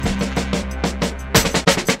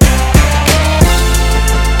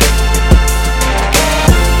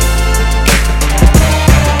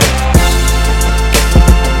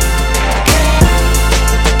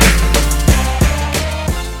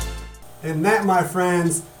that, my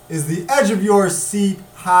friends, is the Edge of Your Seat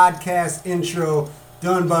podcast intro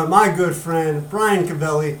done by my good friend, Brian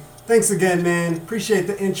Cavelli. Thanks again, man. Appreciate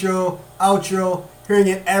the intro, outro, hearing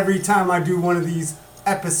it every time I do one of these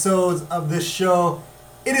episodes of this show.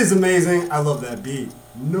 It is amazing. I love that beat.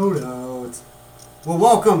 No doubt. Well,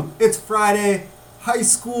 welcome. It's Friday. High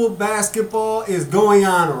school basketball is going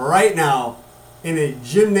on right now in a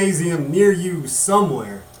gymnasium near you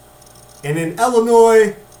somewhere. And in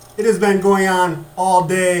Illinois, it has been going on all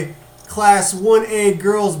day. Class 1A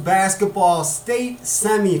girls basketball state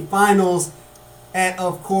semifinals at,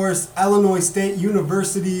 of course, Illinois State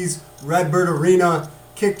University's Redbird Arena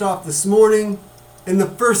kicked off this morning. In the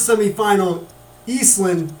first semifinal,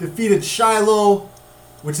 Eastland defeated Shiloh,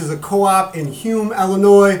 which is a co-op in Hume,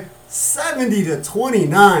 Illinois,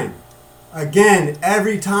 70-29. Again,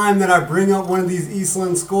 every time that I bring up one of these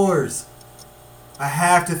Eastland scores, I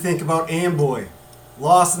have to think about Amboy.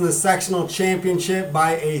 Lost in the sectional championship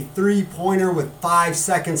by a three-pointer with 5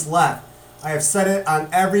 seconds left. I have said it on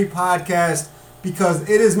every podcast because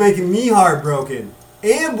it is making me heartbroken.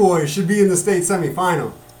 Amboy should be in the state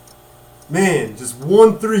semifinal. Man, just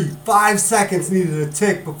 1-3, 5 seconds needed to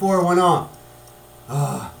tick before it went off.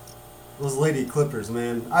 Those Lady Clippers,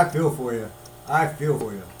 man. I feel for you. I feel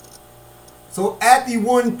for you. So at the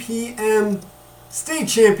 1 p.m. state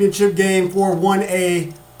championship game for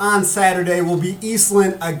 1A on Saturday will be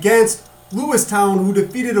Eastland against Lewistown, who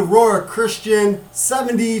defeated Aurora Christian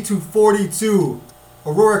 70-42.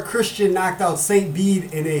 Aurora Christian knocked out St.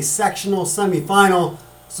 Bede in a sectional semifinal,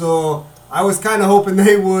 so I was kind of hoping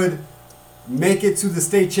they would make it to the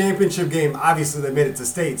state championship game. Obviously, they made it to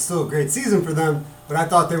state. Still a great season for them, but I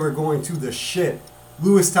thought they were going to the shit.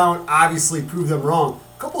 Lewistown obviously proved them wrong.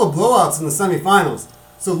 A couple of blowouts in the semifinals.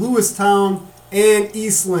 So Lewistown and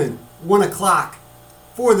Eastland, 1 o'clock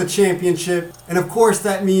for the championship. And of course,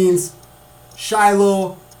 that means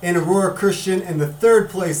Shiloh and Aurora Christian in the third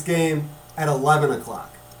place game at 11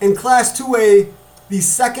 o'clock. In Class 2A, the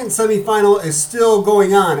second semifinal is still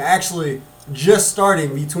going on. Actually, just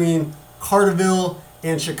starting between Carterville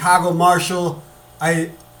and Chicago Marshall.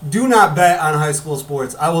 I do not bet on high school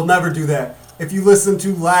sports. I will never do that. If you listen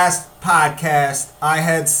to last podcast, I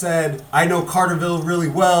had said I know Carterville really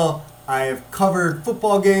well. I have covered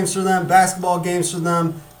football games for them, basketball games for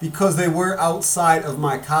them, because they were outside of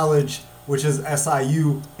my college, which is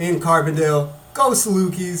SIU in Carbondale. Go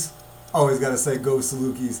Salukis. Always got to say go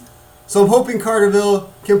Salukis. So I'm hoping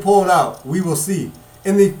Carterville can pull it out. We will see.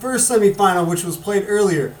 In the first semifinal, which was played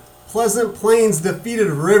earlier, Pleasant Plains defeated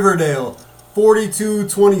Riverdale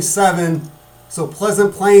 42-27. So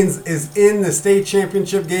Pleasant Plains is in the state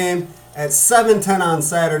championship game at 7:10 on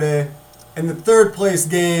Saturday. And the third place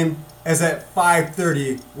game is at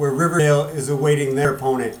 5:30, where Riverdale is awaiting their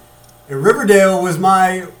opponent. And Riverdale was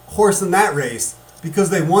my horse in that race because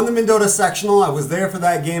they won the Mendota sectional. I was there for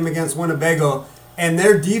that game against Winnebago, and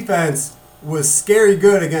their defense was scary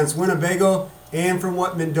good against Winnebago. And from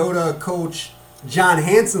what Mendota coach John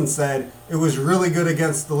Hansen said, it was really good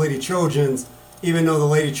against the Lady Trojans, even though the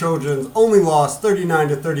Lady Trojans only lost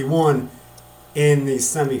 39-31 in the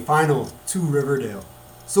semifinal to Riverdale.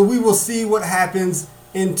 So we will see what happens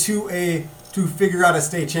in 2A to figure out a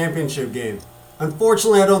state championship game.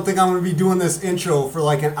 Unfortunately, I don't think I'm going to be doing this intro for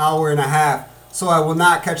like an hour and a half, so I will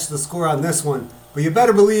not catch the score on this one. But you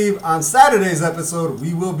better believe on Saturday's episode,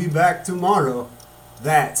 we will be back tomorrow,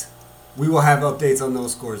 that we will have updates on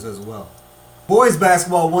those scores as well. Boys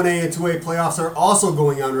basketball 1A and 2A playoffs are also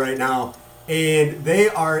going on right now, and they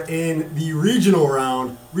are in the regional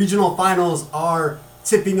round. Regional finals are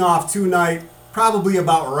tipping off tonight, probably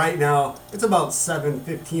about right now. It's about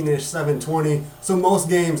 7:15-ish, 7:20, so most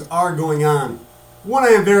games are going on. One I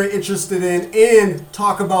am very interested in and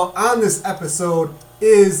talk about on this episode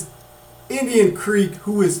is Indian Creek,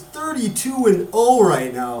 who is 32-0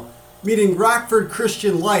 right now, meeting Rockford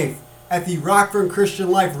Christian Life at the Rockford Christian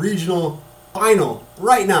Life Regional Final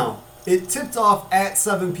right now. It tipped off at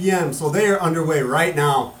 7 p.m., so they are underway right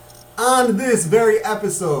now. On this very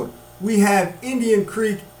episode, we have Indian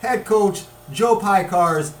Creek head coach Joe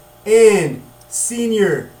Picars and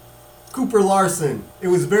senior Cooper Larson. It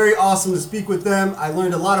was very awesome to speak with them. I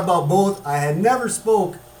learned a lot about both. I had never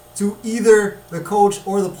spoke to either the coach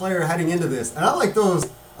or the player heading into this, and I like those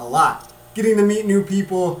a lot. Getting to meet new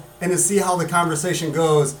people and to see how the conversation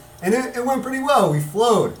goes. And it went pretty well. We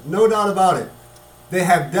flowed, no doubt about it. They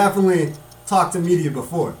have definitely talked to media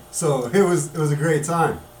before, so it was a great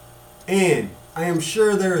time. And I am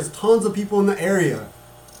sure there is tons of people in the area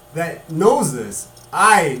that knows this.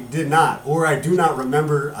 I did not, or I do not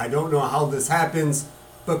remember. I don't know how this happens.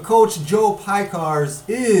 But Coach Joe Picars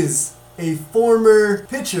is a former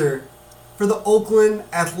pitcher for the Oakland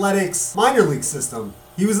Athletics minor league system.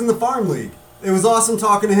 He was in the farm league. It was awesome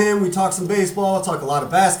talking to him. We talked some baseball, talked a lot of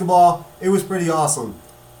basketball. It was pretty awesome.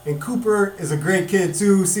 And Cooper is a great kid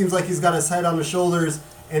too. Seems like he's got his head on his shoulders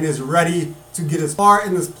and is ready to get as far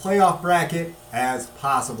in this playoff bracket as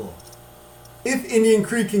possible. If Indian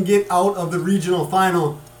Creek can get out of the regional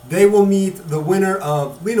final, they will meet the winner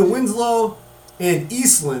of Lena Winslow and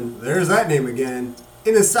Eastland, there's that name again,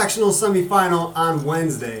 in a sectional semifinal on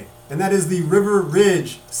Wednesday. And that is the River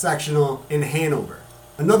Ridge sectional in Hanover.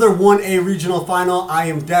 Another 1A regional final I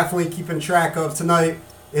am definitely keeping track of tonight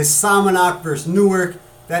is Salmonock versus Newark.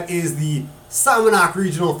 That is the Salmonock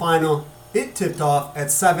regional final. It tipped off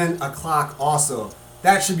at 7 o'clock also.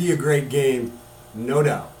 That should be a great game, no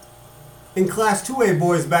doubt. In Class 2A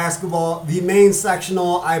boys basketball, the main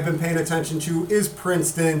sectional I've been paying attention to is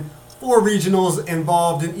Princeton. 4 regionals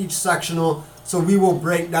involved in each sectional, so we will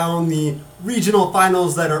break down the regional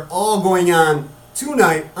finals that are all going on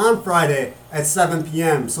tonight on Friday at 7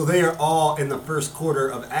 p.m. So they are all in the first quarter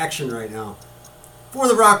of action right now. For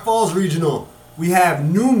the Rock Falls regional, we have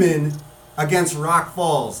Newman against Rock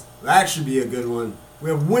Falls. That should be a good one. We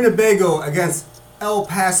have Winnebago against El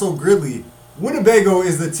Paso Gridley. Winnebago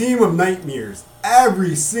is the team of nightmares.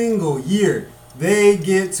 Every single year, they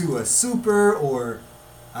get to a super or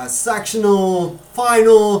a sectional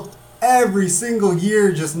final every single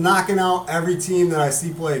year, just knocking out every team that I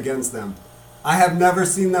see play against them. I have never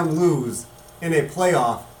seen them lose in a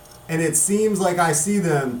playoff, and it seems like I see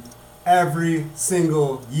them every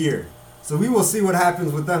single year. So we will see what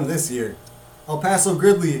happens with them this year. El Paso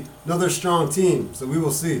Gridley, another strong team, so we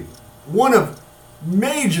will see. One of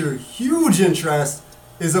major, huge interest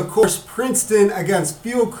is, of course, Princeton against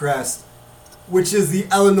Fieldcrest, which is the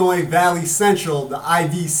Illinois Valley Central, the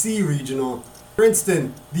IVC regional.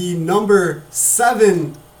 Princeton, the number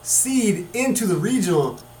 7 seed into the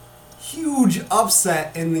regional, huge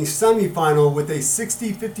upset in the semifinal with a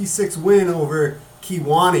 60-56 win over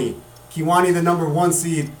Kewanee. Kewanee, the number 1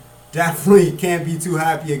 seed, definitely can't be too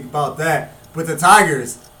happy about that. But the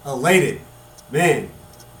Tigers, elated. Man,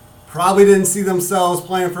 probably didn't see themselves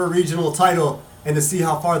playing for a regional title and to see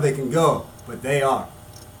how far they can go, but they are.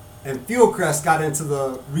 And Fieldcrest got into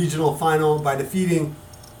the regional final by defeating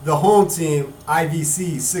the home team,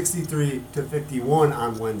 IVC, 63-51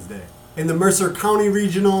 on Wednesday. In the Mercer County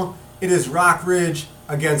regional, it is Rock Ridge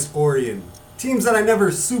against Orion. Teams that I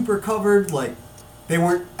never super covered, like they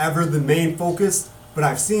weren't ever the main focus, but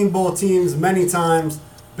I've seen both teams many times,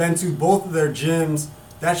 been to both of their gyms.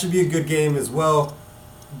 That should be a good game as well.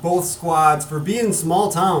 Both squads, for being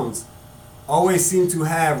small towns, always seem to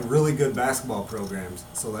have really good basketball programs.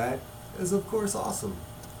 So that is, of course, awesome.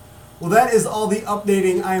 Well, that is all the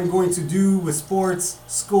updating I am going to do with sports,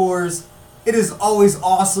 scores. It is always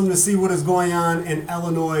awesome to see what is going on in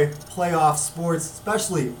Illinois playoff sports,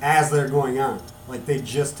 especially as they're going on. Like they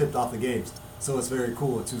just tipped off the games. So it's very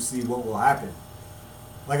cool to see what will happen.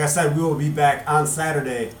 Like I said, we will be back on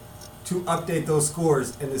Saturday to update those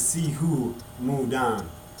scores and to see who moved on.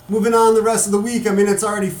 Moving on the rest of the week, I mean, it's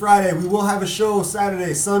already Friday. We will have a show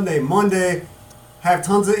Saturday, Sunday, Monday. Have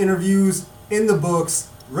tons of interviews in the books,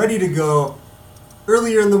 ready to go.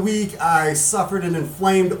 Earlier in the week, I suffered an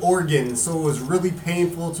inflamed organ, so it was really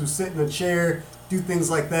painful to sit in a chair, do things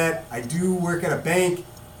like that. I do work at a bank.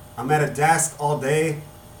 I'm at a desk all day,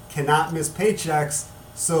 cannot miss paychecks,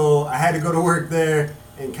 so I had to go to work there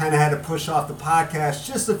and kind of had to push off the podcast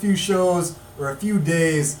just a few shows or a few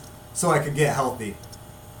days so I could get healthy.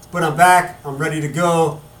 But I'm back, I'm ready to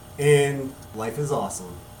go, and life is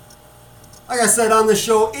awesome. Like I said on the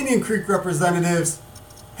show, Indian Creek representatives,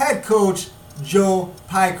 head coach Joe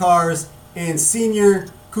Picars and senior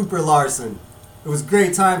Cooper Larson. It was a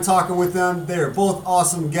great time talking with them. They are both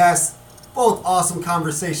awesome guests, both awesome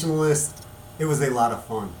conversationalists. It was a lot of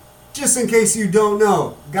fun. Just in case you don't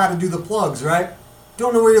know, gotta do the plugs, right?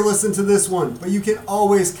 Don't know where you listen to this one, but you can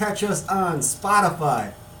always catch us on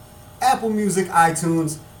Spotify, Apple Music,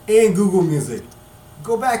 iTunes, and Google Music.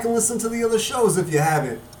 Go back and listen to the other shows if you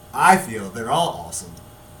haven't. I feel they're all awesome.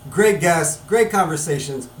 Great guests, great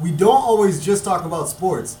conversations. We don't always just talk about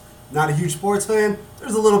sports. Not a huge sports fan,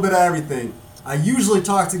 there's a little bit of everything. I usually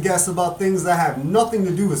talk to guests about things that have nothing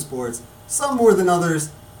to do with sports, some more than others,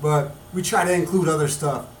 but we try to include other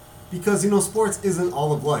stuff because, sports isn't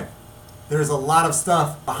all of life. There's a lot of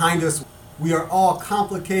stuff behind us. We are all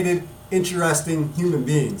complicated, interesting human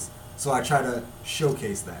beings, so I try to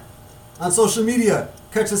showcase that. On social media,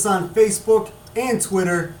 catch us on Facebook and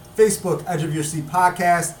Twitter. Facebook, Edge of Your Seat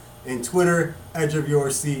Podcast, and Twitter, Edge of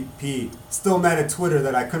Your Seat P. Still mad at Twitter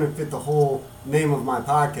that I couldn't fit the whole name of my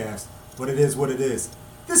podcast, but it is what it is.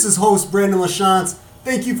 This is host Brandon LaChance.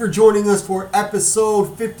 Thank you for joining us for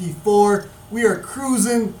episode 54. We are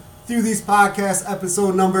cruising through these podcast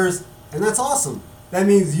episode numbers, and that's awesome. That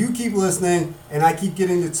means you keep listening, and I keep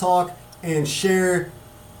getting to talk and share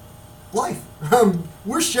life.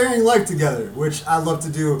 We're sharing life together, which I love to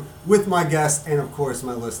do with my guests and, of course,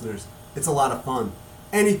 my listeners. It's a lot of fun.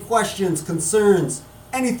 Any questions, concerns,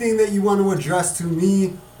 anything that you want to address to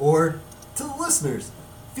me or to the listeners,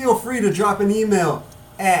 feel free to drop an email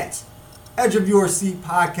at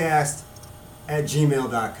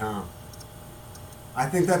edgeofyourseatpodcast@gmail.com. I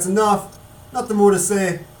think that's enough. Nothing more to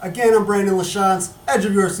say. Again, I'm Brandon LaChance, Edge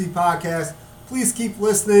of Your Seat Podcast. Please keep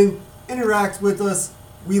listening, interact with us.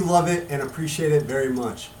 We love it and appreciate it very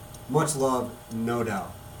much. Much love, no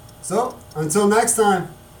doubt. So, until next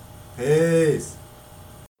time, peace.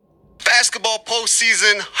 Basketball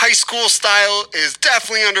postseason, high school style, is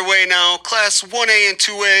definitely underway now. Class 1A and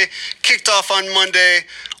 2A kicked off on Monday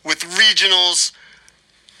with regionals.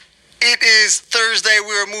 It is Thursday.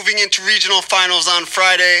 We are moving into regional finals on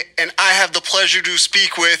Friday, and I have the pleasure to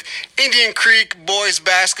speak with Indian Creek boys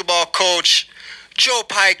basketball coach Joe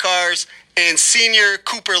Picars and senior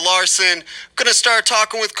Cooper Larson. Gonna start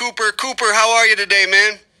talking with Cooper. Cooper, how are you today,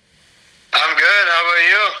 man? I'm good. How about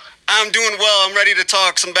you? I'm doing well. I'm ready to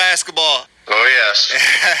talk some basketball. Oh, yes.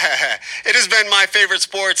 It has been my favorite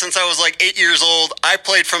sport since I was like 8 years old. I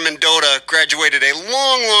played from Mendota, graduated a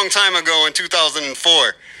long, long time ago in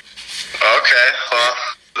 2004. Okay. Well,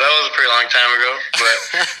 that was a pretty long time ago, but...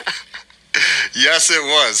 Yes, it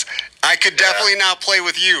was. I could definitely not play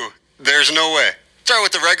with you. There's no way. Start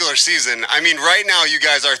with the regular season. I mean, right now you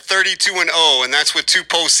guys are 32-0, and that's with 2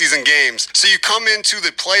 postseason games. So you come into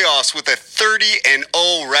the playoffs with a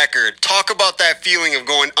 30-0 record. Talk about that feeling of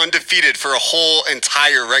going undefeated for a whole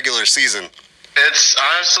entire regular season. It's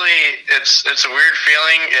honestly, it's a weird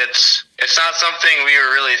feeling. It's not something we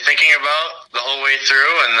were really thinking about the whole way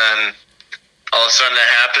through, and then all of a sudden it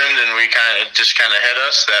happened, and it just kind of hit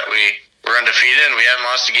us that we were undefeated and we haven't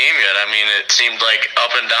lost a game yet. I mean, it seemed like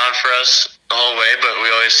up and down for us the whole way, but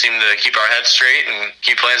we always seem to keep our heads straight and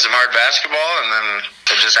keep playing some hard basketball, and then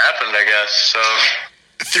it just happened, I guess. So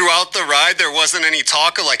throughout the ride, there wasn't any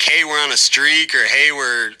talk of like, hey, we're on a streak, or hey,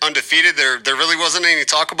 we're undefeated. There really wasn't any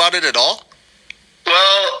talk about it at all?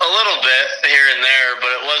 Well, a little bit here and there,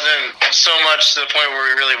 but it wasn't so much to the point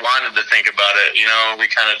where we really wanted to think about it. You know, we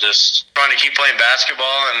kind of just wanted to keep playing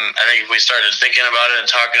basketball, and I think if we started thinking about it and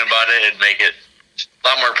talking about it, it'd make it a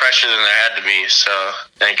lot more pressure than there had to be. So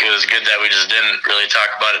I think it was good that we just didn't really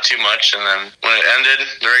talk about it too much. And then when it ended,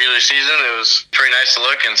 the regular season, it was pretty nice to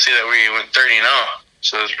look and see that we went 30-0.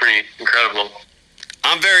 So it was pretty incredible.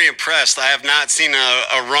 I'm very impressed. I have not seen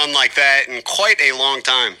a run like that in quite a long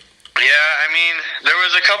time. Yeah, I mean, there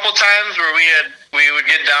was a couple times where we would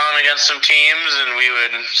get down against some teams and we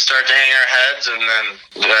would start to hang our heads, and then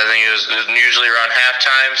I think it was usually around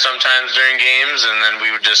halftime sometimes during games, and then we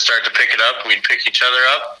would just start to pick it up. We'd pick each other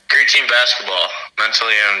up. Great team basketball,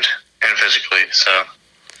 mentally and physically. So,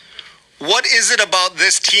 what is it about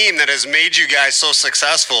this team that has made you guys so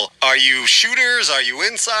successful? Are you shooters? Are you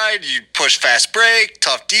inside? You push fast break,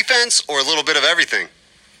 tough defense, or a little bit of everything?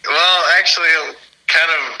 Well, actually, kind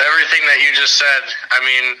of everything that you just said. I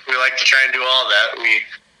mean, we like to try and do all that. We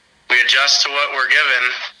adjust to what we're given,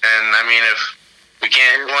 and I mean, if we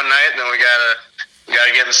can't hit one night, then we gotta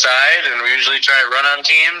get inside, and we usually try to run on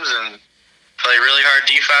teams and play really hard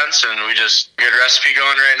defense, and we just get a recipe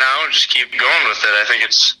going right now and just keep going with it. I think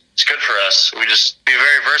it's good for us. We just be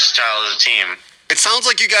very versatile as a team. It sounds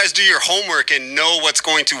like you guys do your homework and know what's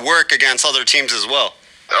going to work against other teams as well.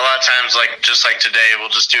 A lot of times, just like today, we'll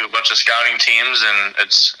just do a bunch of scouting teams, and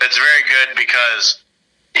it's very good because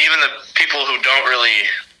even the people who don't really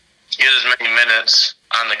get as many minutes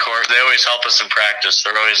on the court, they always help us in practice.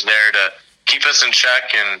 They're always there to keep us in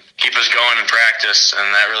check and keep us going in practice,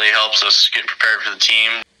 and that really helps us get prepared for the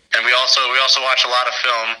team. And we also watch a lot of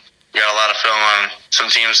film. We got a lot of film on some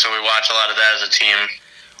teams, so we watch a lot of that as a team.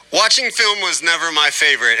 Watching film was never my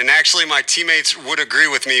favorite, and actually my teammates would agree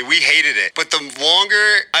with me. We hated it. But the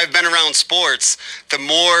longer I've been around sports, the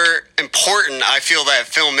more important I feel that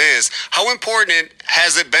film is. How important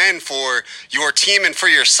has it been for your team and for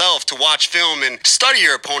yourself to watch film and study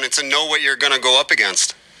your opponents and know what you're going to go up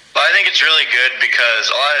against? Well, I think it's really good because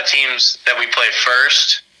a lot of teams that we play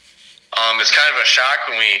first, it's kind of a shock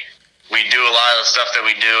when we do a lot of the stuff that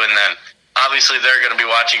we do, and then obviously they're going to be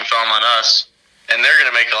watching film on us. And they're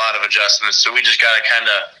going to make a lot of adjustments. So we just got to kind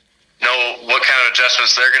of know what kind of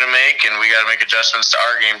adjustments they're going to make, and we got to make adjustments to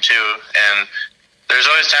our game too. And there's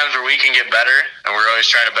always times where we can get better, and we're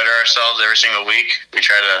always trying to better ourselves every single week. We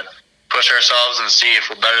try to push ourselves and see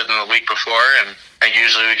if we're better than the week before. And I think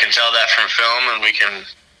usually we can tell that from film, and we can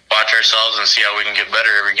watch ourselves and see how we can get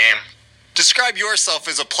better every game. Describe yourself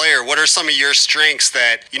as a player. What are some of your strengths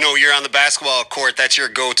that, you're on the basketball court, that's your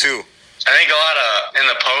go-to? I think a lot of in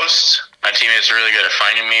the post, my teammates are really good at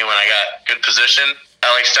finding me when I got good position.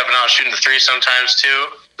 I like stepping out and shooting the three sometimes too.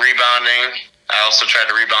 Rebounding. I also try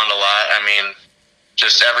to rebound a lot. I mean,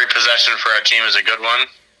 just every possession for our team is a good one.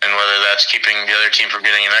 And whether that's keeping the other team from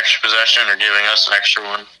getting an extra possession or giving us an extra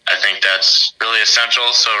one, I think that's really essential.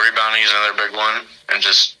 So rebounding is another big one. And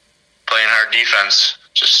just playing hard defense.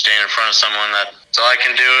 Just staying in front of someone. That's all I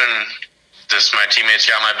can do. And just my teammates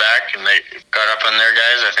got my back and they got up on their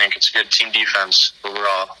guys. I think it's a good team defense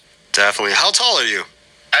overall. Definitely. How tall are you?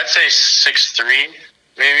 I'd say 6'3",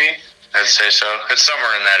 maybe. I'd say so. It's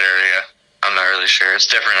somewhere in that area. I'm not really sure. It's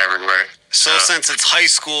different everywhere. So since it's high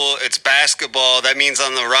school, it's basketball, that means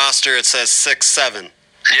on the roster it says 6'7".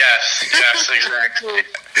 Yes, exactly.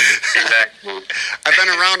 Exactly. I've been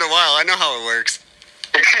around a while. I know how it works.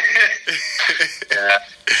 Yeah.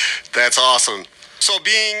 That's awesome. So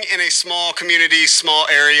being in a small community, small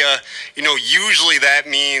area, usually that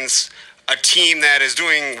means a team that is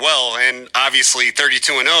doing well, and obviously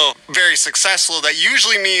 32-0, very successful. That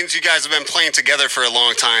usually means you guys have been playing together for a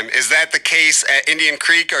long time. Is that the case at Indian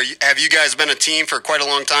Creek, or have you guys been a team for quite a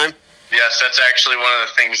long time? Yes, that's actually one of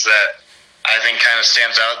the things that I think kind of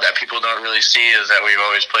stands out that people don't really see is that we've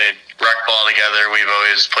always played rec ball together. We've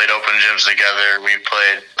always played open gyms together. We've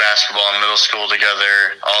played basketball in middle school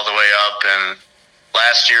together all the way up. And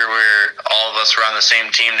last year, all of us were on the same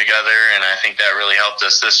team together, and I think that really helped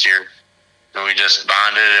us this year. And we just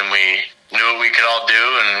bonded, and we knew what we could all do,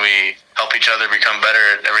 and we help each other become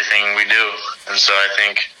better at everything we do. And so I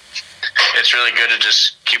think it's really good to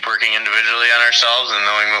just keep working individually on ourselves and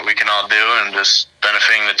knowing what we can all do and just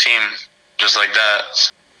benefiting the team just like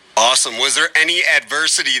that. Awesome. Was there any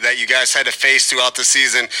adversity that you guys had to face throughout the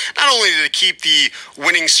season, not only to keep the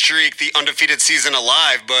winning streak, the undefeated season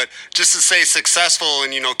alive, but just to stay successful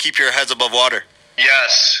and, keep your heads above water?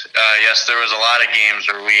 Yes, there was a lot of games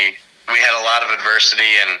where we had a lot of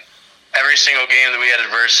adversity, and every single game that we had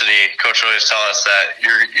adversity, Coach always tell us that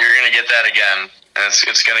you're going to get that again, and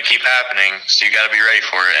it's going to keep happening, so you got to be ready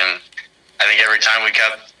for it. And I think every time we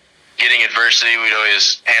kept getting adversity, we'd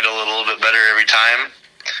always handle it a little bit better every time.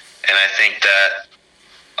 And I think that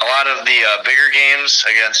a lot of the bigger games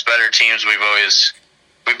against better teams,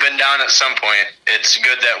 we've been down at some point. It's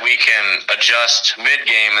good that we can adjust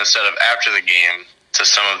mid-game instead of after the game to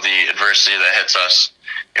some of the adversity that hits us.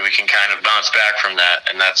 And we can kind of bounce back from that.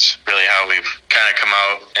 And that's really how we've kind of come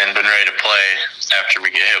out and been ready to play after we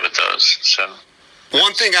get hit with those. So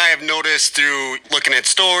one thing I have noticed through looking at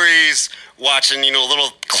stories, watching,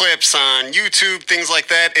 little clips on YouTube, things like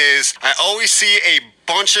that, is I always see a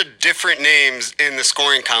bunch of different names in the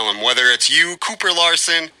scoring column, whether it's you, Cooper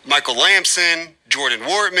Larson, Michael Lamson, Jordan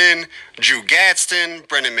Wortman, Drew Gadsden,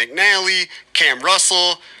 Brendan McNally, Cam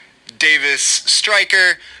Russell, Davis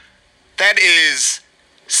Stryker. That is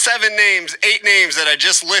 7 names, 8 names that I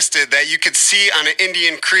just listed that you could see on an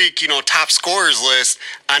Indian Creek, top scorers list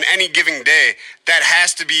on any given day. That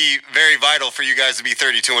has to be very vital for you guys to be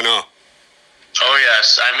 32-0. Oh,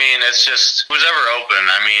 yes. I mean, it's just who's ever open.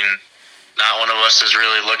 I mean, not one of us is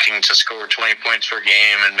really looking to score 20 points per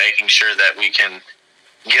game and making sure that we can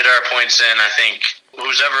get our points in. I think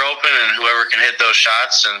who's ever open and whoever can hit those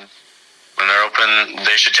shots, and when they're open,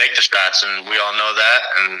 they should take the shots, and we all know that,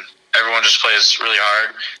 and everyone just plays really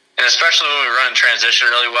hard. And especially when we run in transition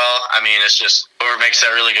really well, I mean, it's just whoever makes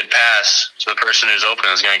that really good pass to the person who's open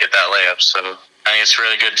is going to get that layup. So I think it's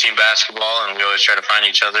really good team basketball, and we always try to find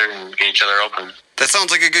each other and get each other open. That sounds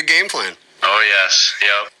like a good game plan. Oh, yes.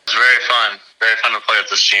 Yep. It's very fun. Very fun to play with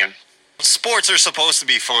this team. Sports are supposed to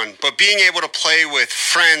be fun, but being able to play with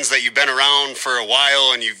friends that you've been around for a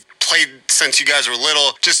while and you've played since you guys were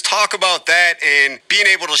little, just talk about that and being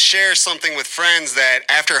able to share something with friends that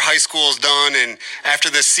after high school's done and after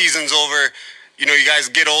this season's over, you guys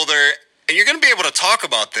get older and you're going to be able to talk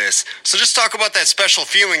about this. So just talk about that special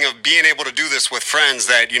feeling of being able to do this with friends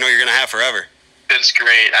that you're going to have forever. It's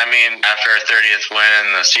great. I mean, after our 30th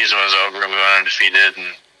win, the season was over and we went undefeated,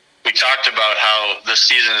 and we talked about how this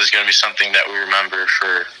season is going to be something that we remember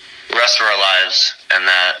for the rest of our lives, and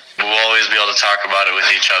that we'll always be able to talk about it with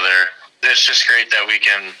each other. It's just great that we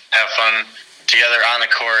can have fun together on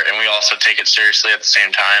the court, and we also take it seriously at the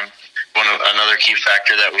same time. Another key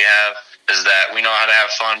factor that we have is that we know how to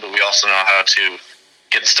have fun, but we also know how to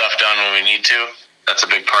get stuff done when we need to. That's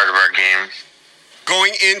a big part of our game.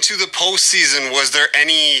 Going into the postseason, was there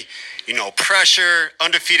any pressure,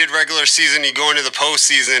 undefeated regular season, you go into the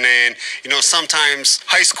postseason, and, sometimes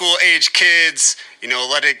high school age kids,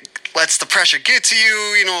 lets the pressure get to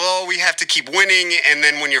you, we have to keep winning, and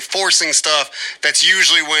then when you're forcing stuff, that's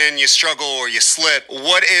usually when you struggle or you slip.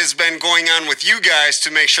 What has been going on with you guys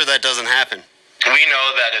to make sure that doesn't happen? We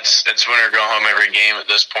know that it's win or go home every game at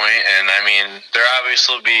this point, and I mean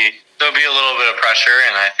there'll be a little bit of pressure,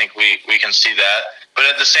 and I think we can see that. But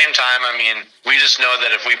at the same time, I mean, we just know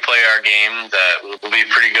that if we play our game, that we'll be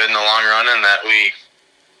pretty good in the long run, and that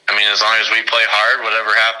as long as we play hard,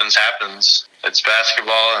 whatever happens, happens. It's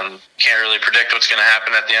basketball, and can't really predict what's going to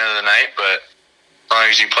happen at the end of the night, but as long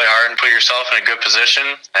as you play hard and put yourself in a good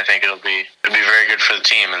position, I think it'll be very good for the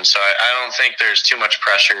team. And so I don't think there's too much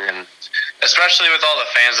pressure, and especially with all the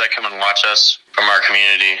fans that come and watch us from our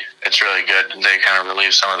community, it's really good. They kind of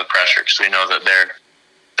relieve some of the pressure because we know that they're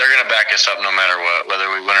going to back us up no matter what, whether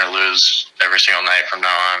we win or lose every single night from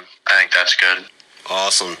now on. I think that's good.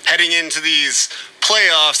 Awesome. Heading into these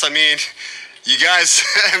playoffs, you guys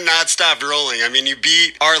have not stopped rolling. You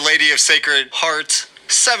beat Our Lady of Sacred Heart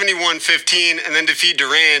 71-15 and then defeat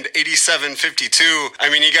Durand 87-52.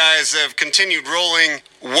 You guys have continued rolling.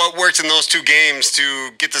 What worked in those two games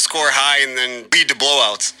to get the score high and then lead to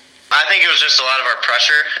blowouts? I think it was just a lot of our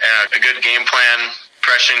pressure and a good game plan,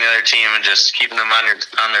 pressuring the other team and just keeping them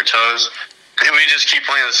on their toes. We just keep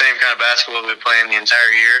playing the same kind of basketball we've been playing the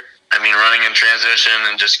entire year. Running in transition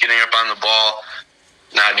and just getting up on the ball,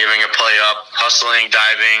 not giving a play up, hustling,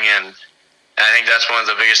 diving, and I think that's one of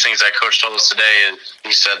the biggest things that Coach told us today. Is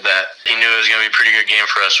he said that he knew it was going to be a pretty good game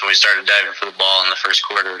for us when we started diving for the ball in the first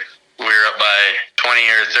quarter. We were up by 20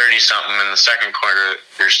 or 30 something in the second quarter.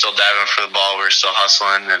 We were still diving for the ball. We were still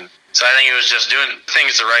hustling, and so I think it was just doing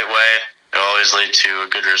things the right way. It'll always lead to a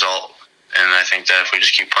good result, and I think that if we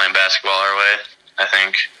just keep playing basketball our way, I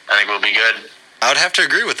think we'll be good. I would have to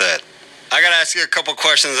agree with that. I got to ask you a couple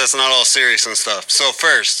questions that's not all serious and stuff. So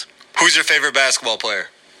first, who's your favorite basketball player?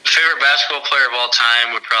 Favorite basketball player of all time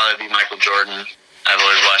would probably be Michael Jordan. I've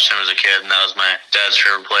always watched him as a kid, and that was my dad's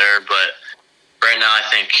favorite player. But right now, I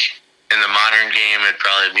think in the modern game, it'd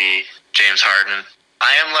probably be James Harden.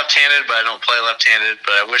 I am left-handed, but I don't play left-handed.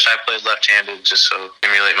 But I wish I played left-handed just so I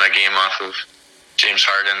emulate my game off of James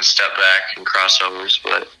Harden, step back, and crossovers.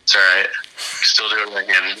 But it's all right. Still do it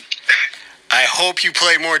right-handed. I hope you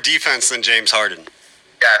play more defense than James Harden.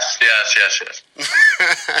 Yes. He's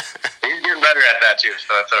getting better at that too,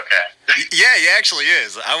 so that's okay. Yeah, he actually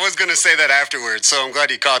is. I was going to say that afterwards, so I'm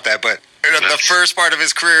glad you caught that. But the first part of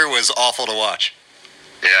his career was awful to watch.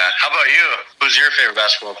 Yeah. How about you? Who's your favorite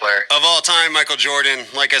basketball player? Of all time, Michael Jordan.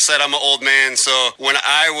 Like I said, I'm an old man, so when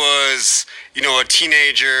I was, a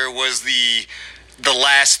teenager, was the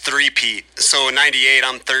last three-peat. So in 98,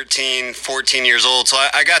 I'm 13, 14 years old. So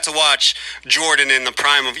I got to watch Jordan in the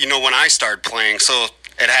prime of, when I started playing. So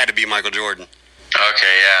it had to be Michael Jordan.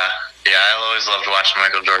 Okay, yeah. I always loved watching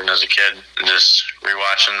Michael Jordan as a kid and just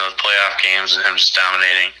rewatching those playoff games and him just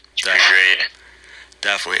dominating. It's pretty great.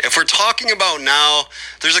 Definitely. If we're talking about now,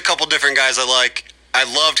 there's a couple different guys I like. I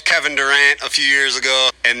loved Kevin Durant a few years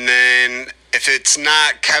ago. And then if it's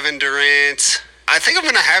not Kevin Durant, I think I'm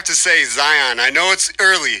going to have to say Zion. I know it's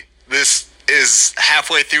early. This is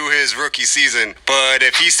halfway through his rookie season. But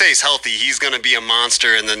if he stays healthy, he's going to be a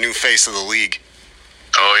monster and the new face of the league.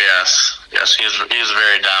 Oh, yes. Yes, he's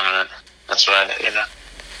very dominant. That's why,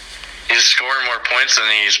 he's scoring more points than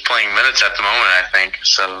he's playing minutes at the moment, I think.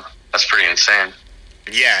 So that's pretty insane.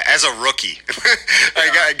 Yeah, as a rookie.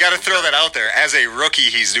 I got to throw that out there. As a rookie,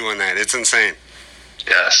 he's doing that. It's insane.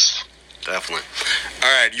 Yes. Definitely.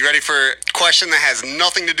 All right, you ready for a question that has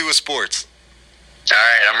nothing to do with sports? All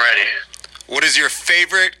right, I'm ready. What is your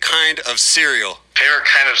favorite kind of cereal? Favorite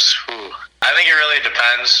kind of food? I think it really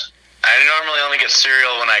depends. I normally only get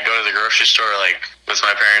cereal when I go to the grocery store, like with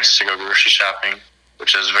my parents to go grocery shopping,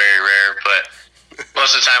 which is very rare. But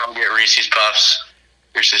most of the time I'll get Reese's Puffs.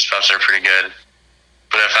 Reese's Puffs are pretty good.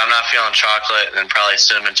 But if I'm not feeling chocolate, then probably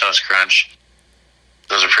Cinnamon Toast Crunch.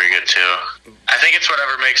 Those are pretty good too. I think it's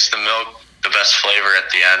whatever makes the milk the best flavor at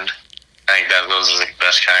the end. I think that those are the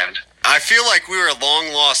best kind. I feel like we were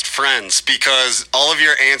long lost friends because all of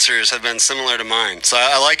your answers have been similar to mine. So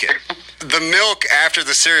I like it. The milk after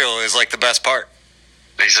the cereal is like the best part.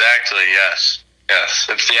 Exactly, yes. Yes,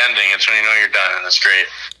 it's the ending. It's when you know you're done and it's great.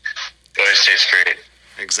 It always tastes great.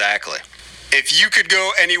 Exactly. If you could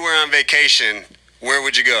go anywhere on vacation, where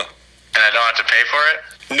would you go? And I don't have to pay for it?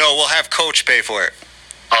 No, we'll have Coach pay for it.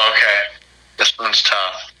 Oh, okay. This one's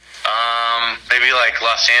tough. Maybe like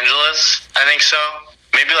Los Angeles, I think so.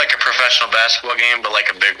 Maybe like a professional basketball game, but like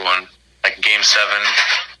a big one. Like Game 7,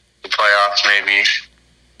 the playoffs maybe.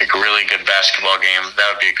 Like a really good basketball game.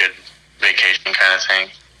 That would be a vacation kind of thing.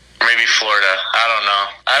 Or maybe Florida. I don't know.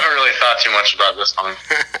 I haven't really thought too much about this one.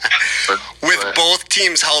 With both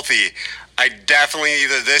teams healthy, I definitely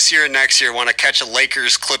either this year or next year want to catch a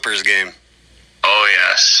Lakers-Clippers game. Oh,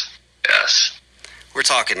 yes. Yes. We're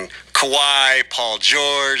talking Kawhi, Paul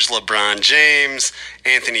George, LeBron James,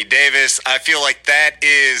 Anthony Davis. I feel like that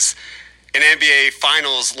is an NBA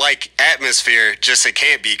Finals-like atmosphere, just it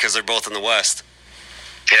can't be because they're both in the West.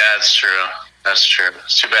 Yeah, that's true. That's true.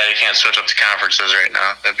 It's too bad you can't switch up to conferences right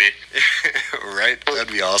now. That'd be... Right? That'd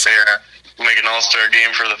be awesome. Yeah. Make an all-star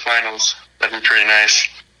game for the finals. That'd be pretty nice.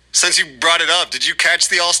 Since you brought it up, did you catch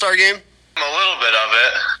the All-Star game? A little bit of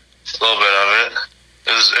it.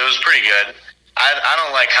 It was pretty good. I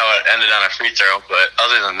don't like how it ended on a free throw, but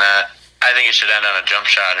other than that, I think it should end on a jump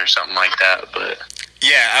shot or something like that. But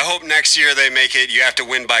yeah, I hope next year they make it you have to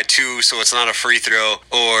win by 2, so it's not a free throw.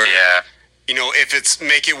 Or yeah. You know, if it's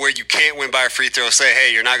make it where you can't win by a free throw, say,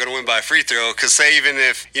 hey, you're not going to win by a free throw. Because say even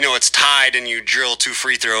if, you know, it's tied and you drill 2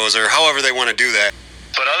 free throws or however they want to do that.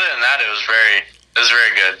 But other than that, it was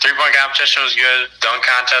very good. 3-point competition was good. Dunk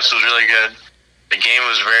contest was really good. The game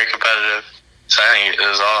was very competitive. So I think it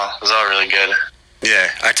was all really good. Yeah,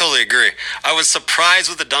 I totally agree. I was surprised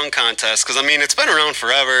with the dunk contest because, I mean, it's been around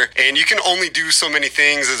forever, and you can only do so many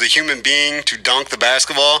things as a human being to dunk the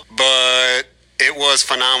basketball, but it was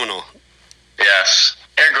phenomenal. Yes.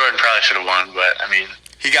 Eric Gordon probably should have won, but, I mean...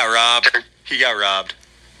 He got robbed.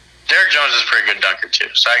 Derek Jones is a pretty good dunker, too,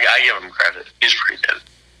 so I give him credit. He's pretty good.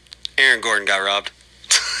 Aaron Gordon got robbed.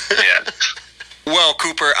 Yeah. Well,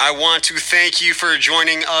 Cooper, I want to thank you for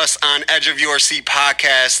joining us on Edge of Your Seat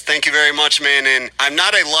podcast. Thank you very much, man. And I'm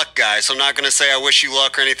not a luck guy, so I'm not going to say I wish you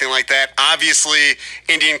luck or anything like that. Obviously,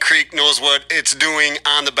 Indian Creek knows what it's doing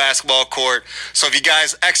on the basketball court. So if you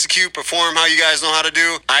guys execute, perform how you guys know how to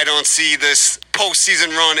do, I don't see this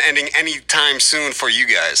postseason run ending anytime soon for you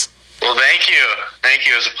guys. Well, thank you. Thank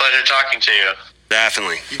you. It was a pleasure talking to you.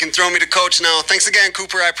 Definitely. You can throw me to coach now. Thanks again,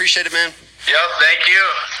 Cooper. I appreciate it, man. Yep, thank you.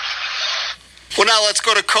 Well, now let's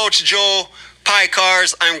go to Coach Joe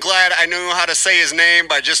Picars. I'm glad I knew how to say his name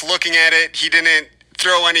by just looking at it. He didn't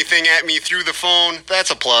throw anything at me through the phone.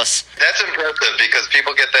 That's a plus. That's impressive because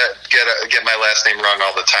people get my last name wrong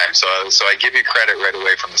all the time. So I give you credit right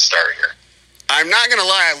away from the start here. I'm not going to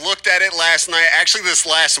lie. I looked at it last night, actually this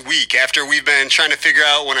last week, after we've been trying to figure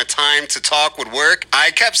out when a time to talk would work.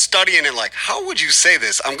 I kept studying it like, how would you say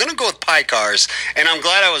this? I'm going to go with Picars, and I'm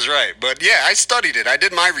glad I was right. But yeah, I studied it. I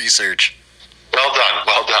did my research. Well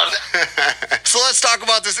done. So let's talk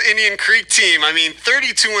about this Indian Creek team. I mean,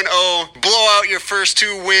 32-0, blow out your first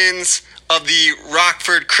 2 wins of the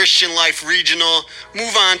Rockford Christian Life Regional.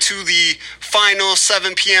 Move on to the final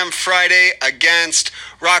 7 p.m. Friday against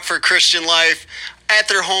Rockford Christian Life at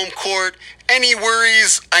their home court. Any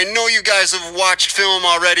worries? I know you guys have watched film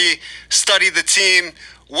already, studied the team.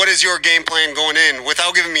 What is your game plan going in?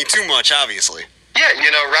 Without giving me too much, obviously. Yeah,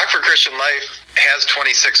 Rockford Christian Life has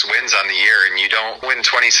 26 wins on the year, and you don't win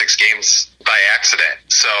 26 games by accident.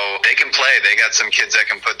 So they can play. They got some kids that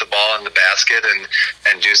can put the ball in the basket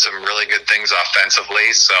and do some really good things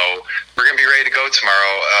offensively. So we're going to be ready to go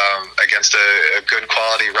tomorrow against a good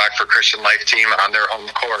quality Rockford Christian Life team on their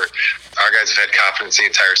home court. Our guys have had confidence the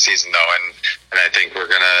entire season, though, and I think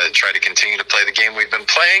we're going to try to continue to play the game we've been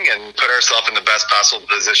playing and put ourselves in the best possible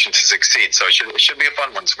position to succeed. So it should be a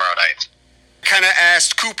fun one tomorrow night. Kind of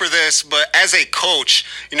asked Cooper this, but as a coach,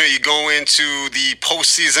 you go into the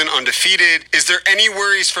postseason undefeated. Is there any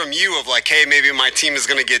worries from you of like, hey, maybe my team is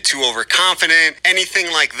going to get too overconfident,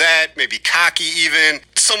 anything like that, maybe cocky even?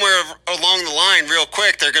 Somewhere along the line, real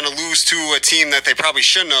quick, they're going to lose to a team that they probably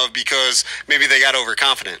shouldn't have because maybe they got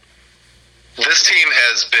overconfident. This team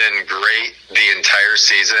has been great the entire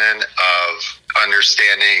season of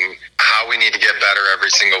understanding how we need to get better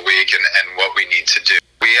every single week and what we need to do.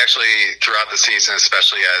 We actually, throughout the season,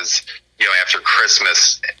 especially as, after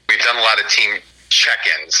Christmas, we've done a lot of team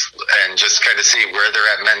check-ins and just kind of see where they're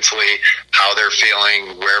at mentally, how they're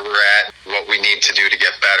feeling, where we're at, what we need to do to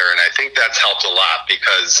get better. And I think that's helped a lot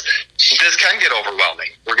because this can get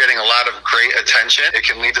overwhelming. We're getting a lot of great attention. It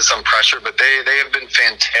can lead to some pressure, but they have been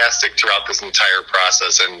fantastic throughout this entire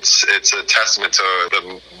process. And it's a testament to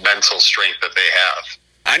the mental strength that they have.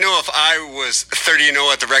 I know if I was 30-0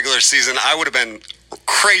 at the regular season, I would have been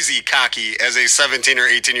crazy cocky as a 17 or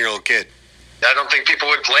 18-year-old kid. I don't think people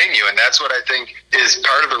would blame you, and that's what I think is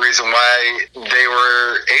part of the reason why they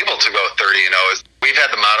were able to go 30-0. Is we've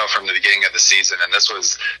had the motto from the beginning of the season, and this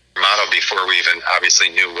was the motto before we even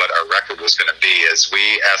obviously knew what our record was going to be, is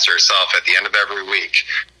we asked ourselves at the end of every week,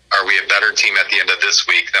 are we a better team at the end of this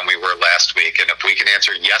week than we were last week? And if we can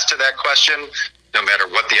answer yes to that question, no matter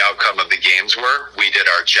what the outcome of the games were, we did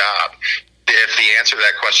our job. If the answer to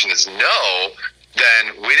that question is no,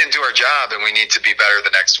 then we didn't do our job and we need to be better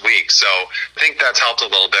the next week. So I think that's helped a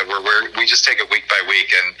little bit where we just take it week by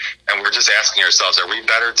week and we're just asking ourselves, are we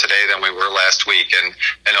better today than we were last week?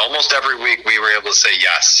 And almost every week we were able to say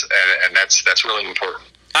yes. And that's really important.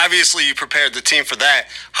 Obviously, you prepared the team for that.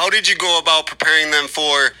 How did you go about preparing them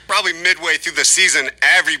for probably midway through the season?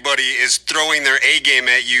 Everybody is throwing their A game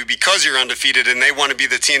at you because you're undefeated and they want to be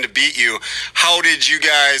the team to beat you. How did you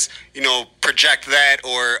guys, project that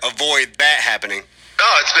or avoid that happening?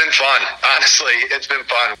 Oh, it's been fun. Honestly, it's been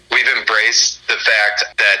fun. We've embraced the fact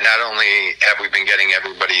that not only have we been getting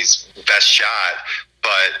everybody's best shot,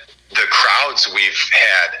 but the crowds we've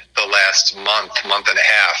had the last month and a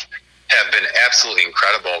half have been absolutely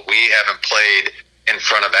incredible. We haven't played in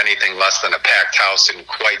front of anything less than a packed house in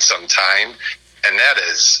quite some time, and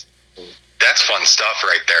that's fun stuff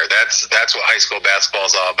right there. That's what high school basketball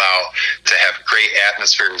is all about, to have great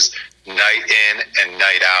atmospheres night in and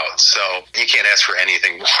night out. So you can't ask for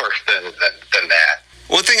anything more than that.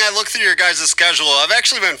 One thing, I looked through your guys' schedule. I've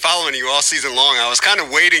actually been following you all season long. I was kind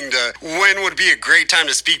of waiting to when would be a great time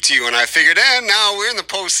to speak to you, and I figured, now we're in the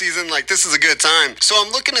postseason. Like, this is a good time. So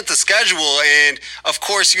I'm looking at the schedule, and of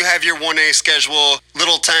course you have your 1A schedule,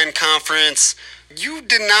 Little 10 Conference. You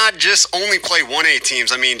did not just only play 1A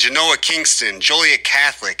teams. I mean, Genoa Kingston, Joliet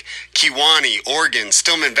Catholic, Kewanee, Oregon,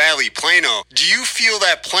 Stillman Valley, Plano. Do you feel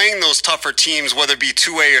that playing those tougher teams, whether it be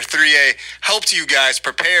 2A or 3A, helped you guys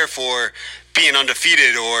prepare for being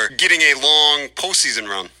undefeated or getting a long postseason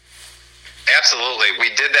run? Absolutely. We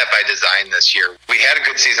did that by design this year. We had a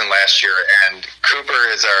good season last year, and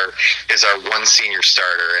Cooper is our one senior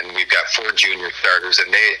starter, and we've got 4 junior starters,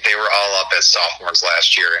 and they were all up as sophomores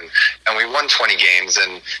last year, and we won 20 games,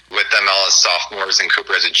 and with them all as sophomores and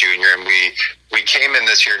Cooper as a junior, and we came in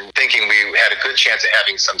this year thinking we had a good chance of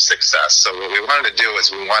having some success. So what we wanted to do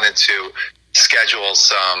is we wanted to schedule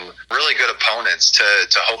some really good opponents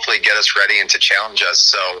to hopefully get us ready and to challenge us.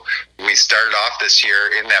 So we started off this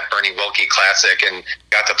year in that Bernie Wilkie Classic and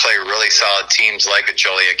got to play really solid teams like a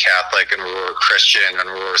Joliet Catholic and Aurora Christian and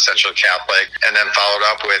Aurora Central Catholic, and then followed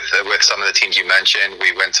up with some of the teams you mentioned.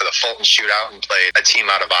 We went to the Fulton Shootout and played a team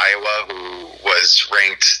out of Iowa who was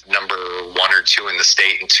ranked number 1 or 2 in the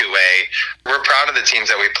state in 2A. We're proud of the teams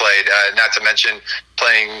that we played, not to mention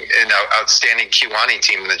playing an outstanding Kewanee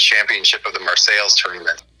team in the championship of the Marseilles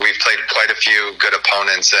tournament. We've played quite a few good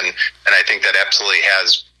opponents, and I think that absolutely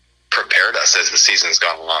has prepared us as the season's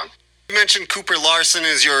gone along. You mentioned Cooper Larson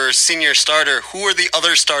is your senior starter. Who are the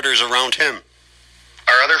other starters around him?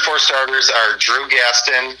 Our other 4 starters are Drew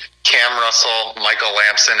Gaston, Cam Russell, Michael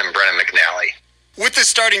Lampson, and Brennan McNally. With the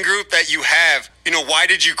starting group that you have, why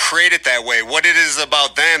did you create it that way? What it is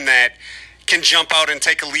about them that can jump out and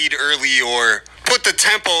take a lead early or put the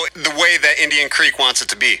tempo the way that Indian Creek wants it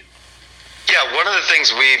to be? Yeah, one of the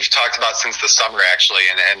things we've talked about since the summer, actually,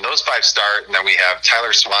 and those 5 start, and then we have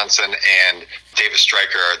Tyler Swanson and Davis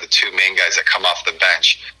Stryker are the 2 main guys that come off the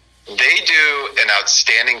bench. They do an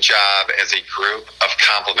outstanding job as a group of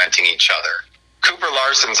complementing each other. Cooper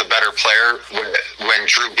Larson's a better player when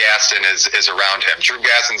Drew Gaston is around him. Drew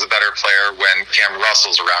Gaston's a better player when Cam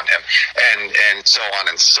Russell's around him, and so on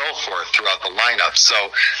and so forth throughout the lineup. So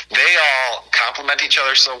they all complement each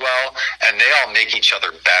other so well, and they all make each other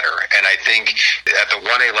better. And I think at the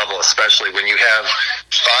 1A level, especially when you have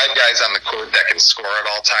 5 guys on the court that can score at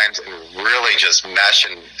all times and really just mesh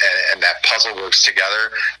and that puzzle works together,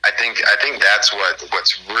 I think that's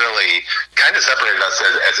what's really kind of separated us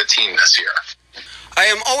as a team this year. I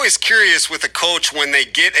am always curious with a coach when they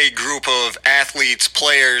get a group of athletes,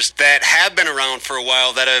 players that have been around for a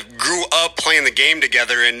while, that have grew up playing the game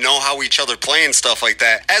together and know how each other play and stuff like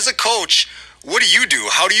that. As a coach, what do you do?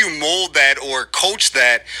 How do you mold that or coach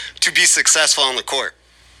that to be successful on the court?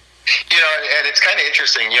 And it's kind of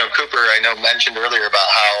interesting. Cooper, I know, mentioned earlier about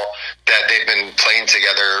how that they've been playing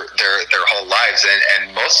together their whole lives,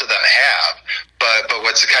 and most of them have. But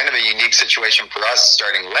what's kind of a unique situation for us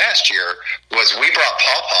starting last year was we brought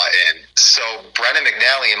Pawpaw in. So Brennan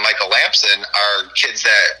McNally and Michael Lampson are kids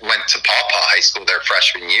that went to Pawpaw High School their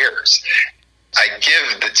freshman years. I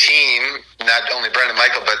give the team, not only Brennan and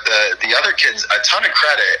Michael, but the other kids a ton of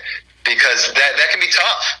credit, because that can be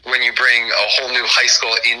tough when you bring a whole new high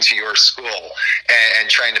school into your school and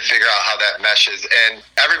trying to figure out how that meshes. And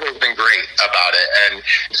everybody's been great about it. And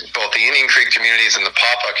both the Indian Creek communities and the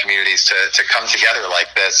Pawpaw communities to come together like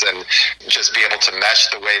this and just be able to mesh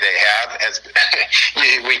the way they have,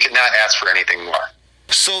 we could not ask for anything more.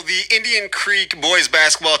 So the Indian Creek boys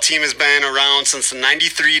basketball team has been around since the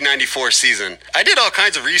 93-94 season. I did all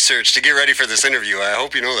kinds of research to get ready for this interview. I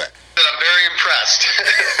hope you know that. I'm very impressed.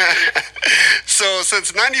 So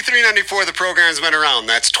since 93-94, the program's been around.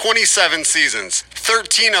 That's 27 seasons.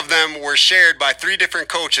 13 of them were shared by 3 different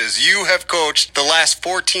coaches. You have coached the last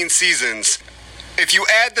 14 seasons. If you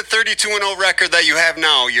add the 32-0 record that you have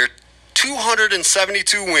now, you're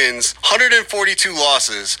 272 wins, 142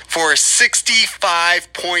 losses for a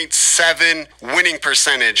 65.7 winning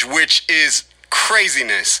percentage, which is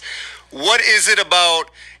craziness. What is it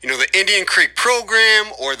about, the Indian Creek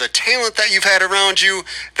program or the talent that you've had around you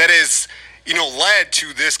that has, led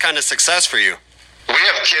to this kind of success for you? We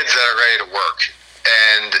have kids that are ready to work,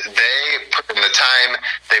 and they put in the time,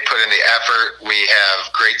 they put in the effort. We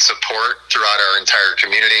have great support throughout our entire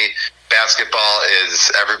community. Basketball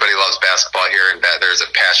everybody loves basketball here, and there's a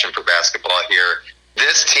passion for basketball here.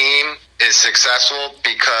 This team is successful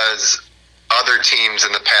because other teams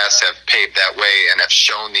in the past have paved that way and have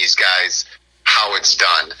shown these guys how it's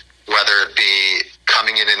done, whether it be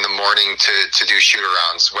coming in the morning to do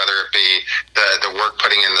shoot-arounds, whether it be the work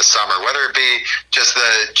putting in the summer, whether it be just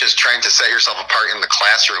trying to set yourself apart in the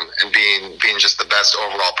classroom and being just the best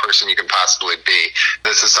overall person you can possibly be.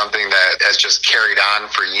 This is something that has just carried on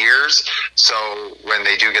for years. So when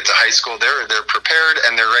they do get to high school, they're prepared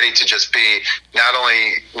and they're ready to just be not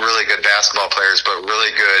only really good basketball players, but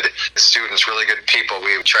really good students, really good people.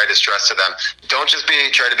 We try to stress to them, don't just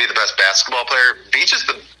try to be the best basketball player, be just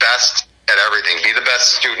the best at everything. Be the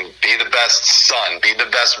best student, be the best son, be the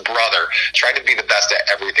best brother. Try to be the best at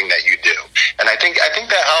everything that you do. And I think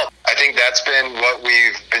that helped. I think that's been what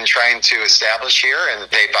we've been trying to establish here, and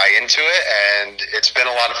they buy into it, and it's been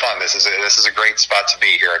a lot of fun. This is a great spot to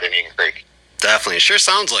be here at Indian Creek. Definitely. Sure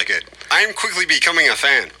sounds like it. I am quickly becoming a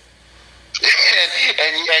fan. and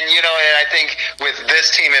I think with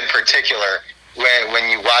this team in particular, when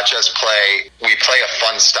you watch us play, we play a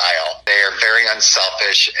fun style. They are very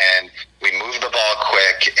unselfish, and we move the ball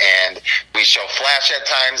quick, and we show flash at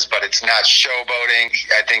times, but it's not showboating.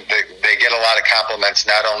 I think that they get a lot of compliments,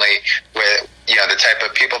 not only with the type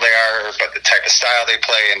of people they are, but the type of style they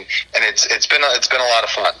play, and it's been a lot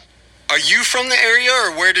of fun. Are you from the area,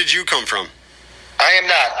 or where did you come from? I am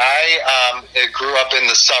not. I grew up in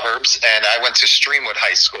the suburbs, and I went to Streamwood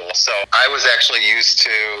High School. So I was actually used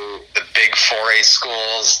to the big 4A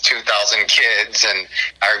schools, 2,000 kids, and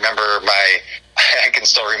I can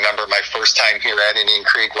still remember my first time here at Indian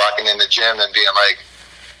Creek, walking in the gym and being like,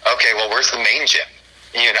 okay, well, where's the main gym?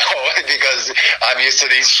 Because I'm used to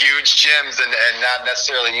these huge gyms and not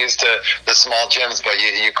necessarily used to the small gyms, but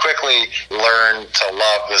you quickly learn to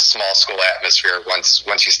love the small school atmosphere once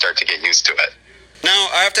you start to get used to it. Now,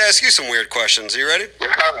 I have to ask you some weird questions. Are you ready?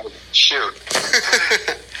 Shoot.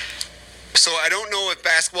 So I don't know if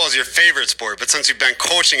basketball is your favorite sport, but since you've been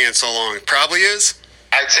coaching it so long, it probably is?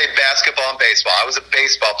 I'd say basketball and baseball. I was a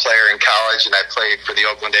baseball player in college, and I played for the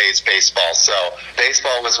Oakland A's baseball. So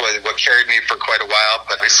baseball was what carried me for quite a while,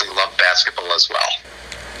 but I obviously loved basketball as well.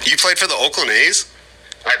 You played for the Oakland A's?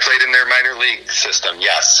 I played in their minor league system,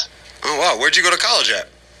 yes. Oh, wow. Where'd you go to college at?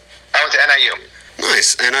 I went to NIU.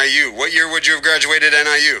 Nice. NIU. What year would you have graduated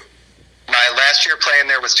NIU? My last year playing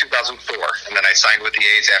there was 2004, and then I signed with the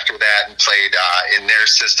A's after that and played in their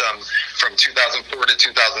system from 2004 to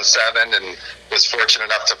 2007, and was fortunate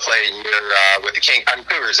enough to play a year with the King County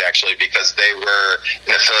Cougars, actually, because they were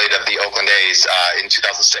an affiliate of the Oakland A's in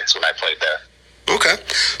 2006 when I played there. Okay.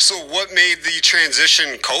 So what made the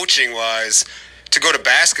transition coaching-wise to go to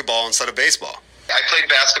basketball instead of baseball? I played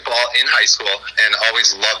basketball in high school and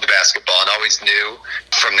always loved basketball and always knew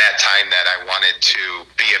from that time that I wanted to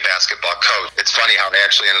be a basketball coach. It's funny how I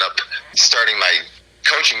actually ended up starting my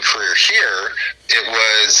coaching career here. It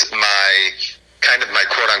was my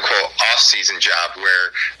quote-unquote off-season job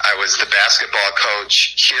where I was the basketball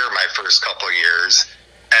coach here my first couple of years,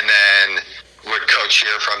 and then would coach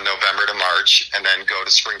here from November to March, and then go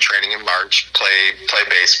to spring training in March, play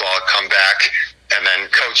baseball, come back, and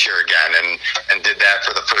then coach here again, and did that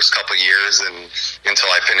for the first couple of years and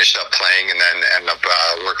until I finished up playing, and then ended up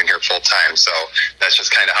working here full time. So that's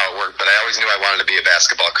just kind of how it worked. But I always knew I wanted to be a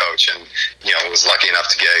basketball coach, and was lucky enough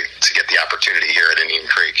to get the opportunity here at Indian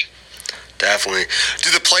Creek. Definitely.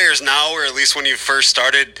 Do the players now, or at least when you first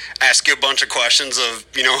started, ask you a bunch of questions of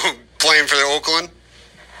playing for the Oakland?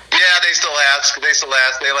 Yeah, they still ask. They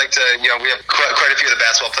like to, we have quite a few of the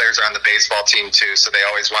basketball players are on the baseball team too, so they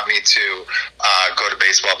always want me to go to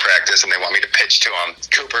baseball practice, and they want me to pitch to them.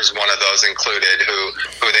 Cooper's one of those included, who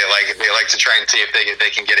they like to try and see if they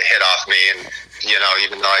can get a hit off me, and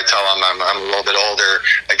even though I tell them I'm a little bit older,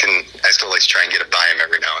 I still like to try and get it by him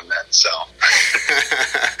every now and then. So,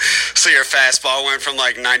 so your fastball went from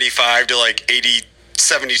like 95 to like 82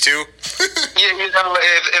 72. You know,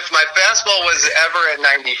 if my fastball was ever at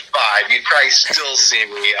 95, you'd probably still see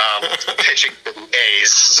me pitching for the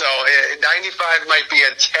A's. So 95 might be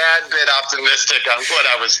a tad bit optimistic on what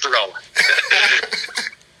I was throwing.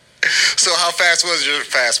 So how fast was your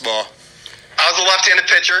fastball? I was a left-handed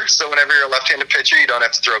pitcher, so whenever you're a left-handed pitcher, you don't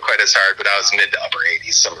have to throw quite as hard, but I was mid to upper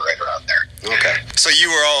 80s, somewhere right around there. Okay. So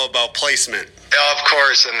you were all about placement. Of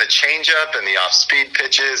course, and the changeup and the off-speed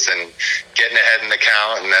pitches and getting ahead in the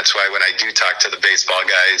count, and that's why when I do talk to the baseball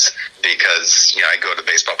guys, because I go to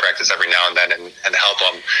baseball practice every now and then and help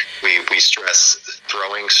them, we stress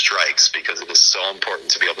throwing strikes because it is so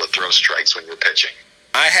important to be able to throw strikes when you're pitching.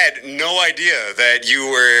 I had no idea that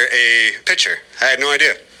you were a pitcher. I had no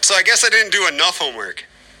idea. So I guess I didn't do enough homework.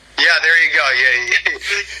 Yeah, there you go.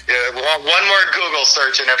 Yeah. One more Google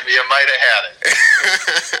search and you might have had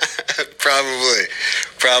it.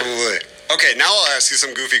 Probably. Okay, now I'll ask you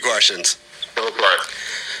some goofy questions. Go for it.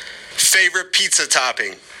 Favorite pizza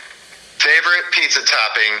topping? Favorite pizza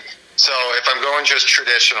topping? So if I'm going just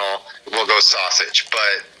traditional, we'll go sausage.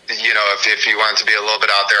 But, if you want to be a little bit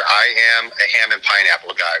out there, I am a ham and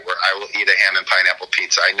pineapple guy where I will eat a ham and pineapple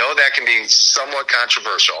pizza. I know that can be somewhat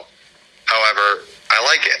controversial. However, I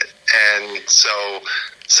like it. And so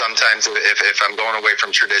sometimes if I'm going away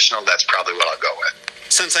from traditional, that's probably what I'll go with.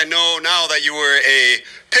 Since I know now that you were a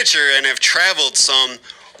pitcher and have traveled some,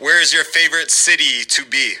 where is your favorite city to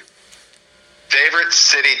be? Favorite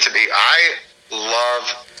city to be? I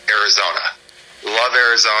love Arizona. Love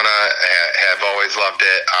Arizona. Have always loved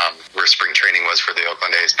it. Where spring training was for the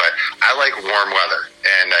Oakland A's, but I like warm weather,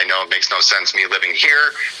 and I know it makes no sense me living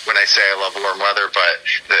here when I say I love warm weather, but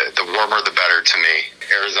the warmer the better to me.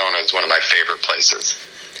 Arizona is one of my favorite places.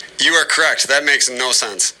 You are correct. That makes no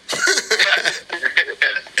sense.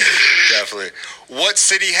 Definitely. What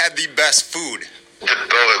city had the best food?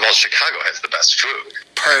 Well, Chicago has the best food.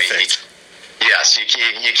 Perfect. Yes,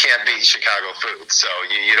 you can't beat Chicago food, so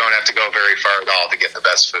you don't have to go very far at all to get the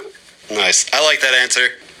best food. Nice. I like that answer.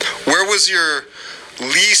 Where was your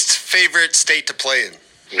least favorite state to play in?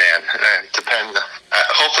 Man, depend.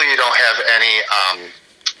 Hopefully you don't have any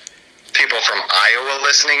people from Iowa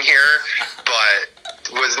listening here,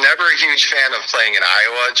 but was never a huge fan of playing in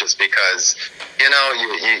Iowa just because,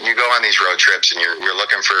 you go on these road trips and you're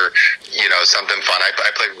looking for, something fun.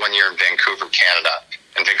 I played 1 year in Vancouver, Canada.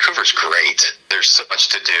 And Vancouver's great. There's so much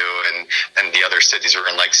to do, and the other cities are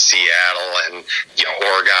in like Seattle and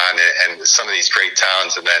Oregon and some of these great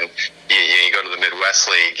towns. And then you go to the Midwest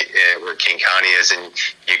League where King County is, and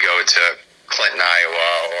you go to Clinton, Iowa,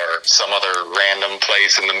 or some other random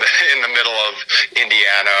place in the middle of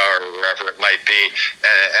Indiana or wherever it might be.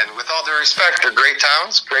 And with all due respect, they're great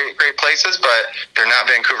towns, great places, but they're not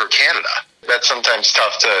Vancouver, Canada. That's sometimes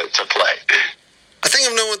tough to play. I think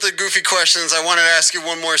I'm done with the goofy questions. I wanted to ask you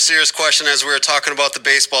one more serious question as we were talking about the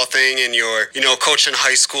baseball thing and your, coaching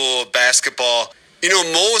high school basketball.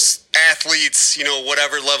 Most athletes,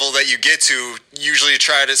 whatever level that you get to, usually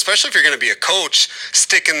try to, especially if you're going to be a coach,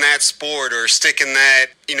 stick in that sport or stick in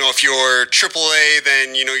that, if you're AAA,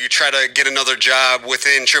 then, you try to get another job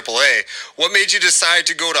within AAA. What made you decide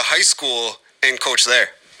to go to high school and coach there?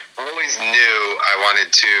 I always knew I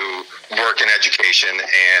wanted to work in education,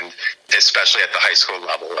 and especially at the high school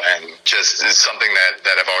level, and just is something that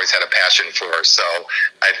I've always had a passion for. So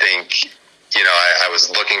I think, I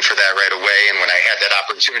was looking for that right away, and when I had that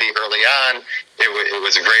opportunity early on, it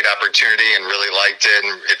was a great opportunity and really liked it,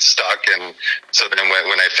 and it stuck. And so then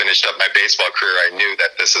when I finished up my baseball career, I knew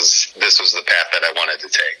that this was the path that I wanted to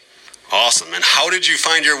take. Awesome. And how did you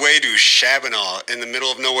find your way to Shabbona in the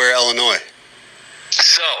middle of nowhere, Illinois?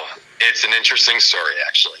 So, it's an interesting story,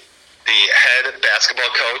 actually. The head basketball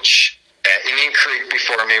coach at Indian Creek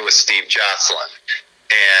before me was Steve Jocelyn.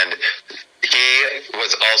 And he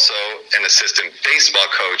was also an assistant baseball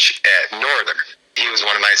coach at Northern. He was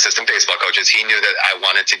one of my assistant baseball coaches. He knew that I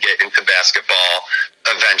wanted to get into basketball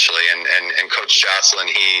eventually. And Coach Jocelyn,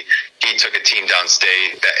 he took a team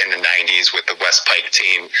downstate in the 90s with the West Pike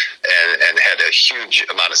team and had a huge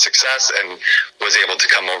amount of success and was able to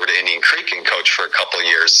come over to Indian Creek and coach for a couple of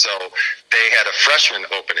years. So they had a freshman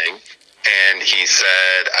opening, and he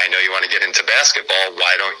said, I know you want to get into basketball.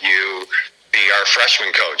 Why don't you be our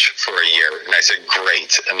freshman coach for a year? And I said,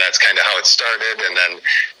 great. And that's kind of how it started. And then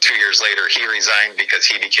 2 years later, he resigned because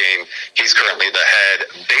he's currently the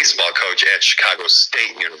head baseball coach at Chicago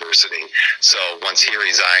State University. So once he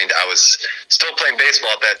resigned, I was still playing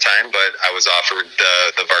baseball at that time, but I was offered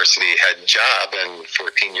the varsity head job. And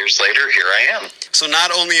 14 years later, here I am. So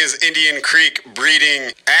not only is Indian Creek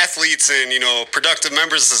breeding athletes and, productive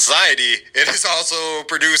members of society, it is also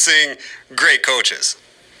producing great coaches.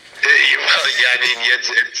 Well, yeah, I mean, it's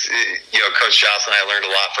Coach Jocelyn. I learned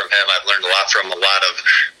a lot from him. I've learned a lot from a lot of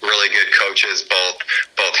really good coaches,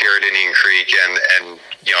 both here at Indian Creek and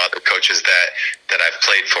other coaches that I've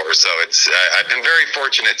played for. So I've been very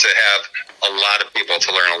fortunate to have a lot of people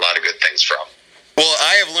to learn a lot of good things from. Well,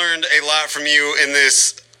 I have learned a lot from you in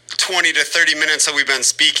this 20 to 30 minutes that we've been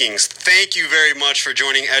speaking. Thank you very much for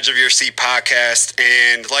joining Edge of Your Seat podcast.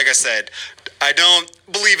 And like I said, I don't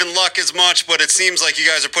believe in luck as much, but it seems like you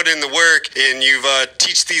guys are putting in the work and you've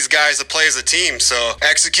teach these guys to play as a team. So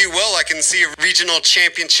execute well. I can see a regional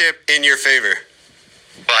championship in your favor.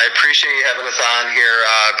 Well, I appreciate you having us on here,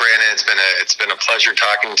 Brandon. It's been a pleasure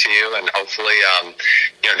talking to you, and hopefully,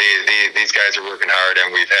 these guys are working hard,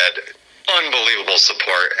 and we've had unbelievable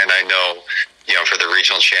support. And I know, for the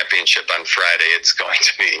regional championship on Friday, it's going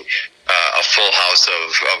to be a full house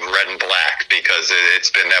of red and black because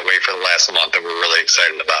it's been that way for the last month, and we're really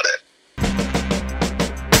excited about it.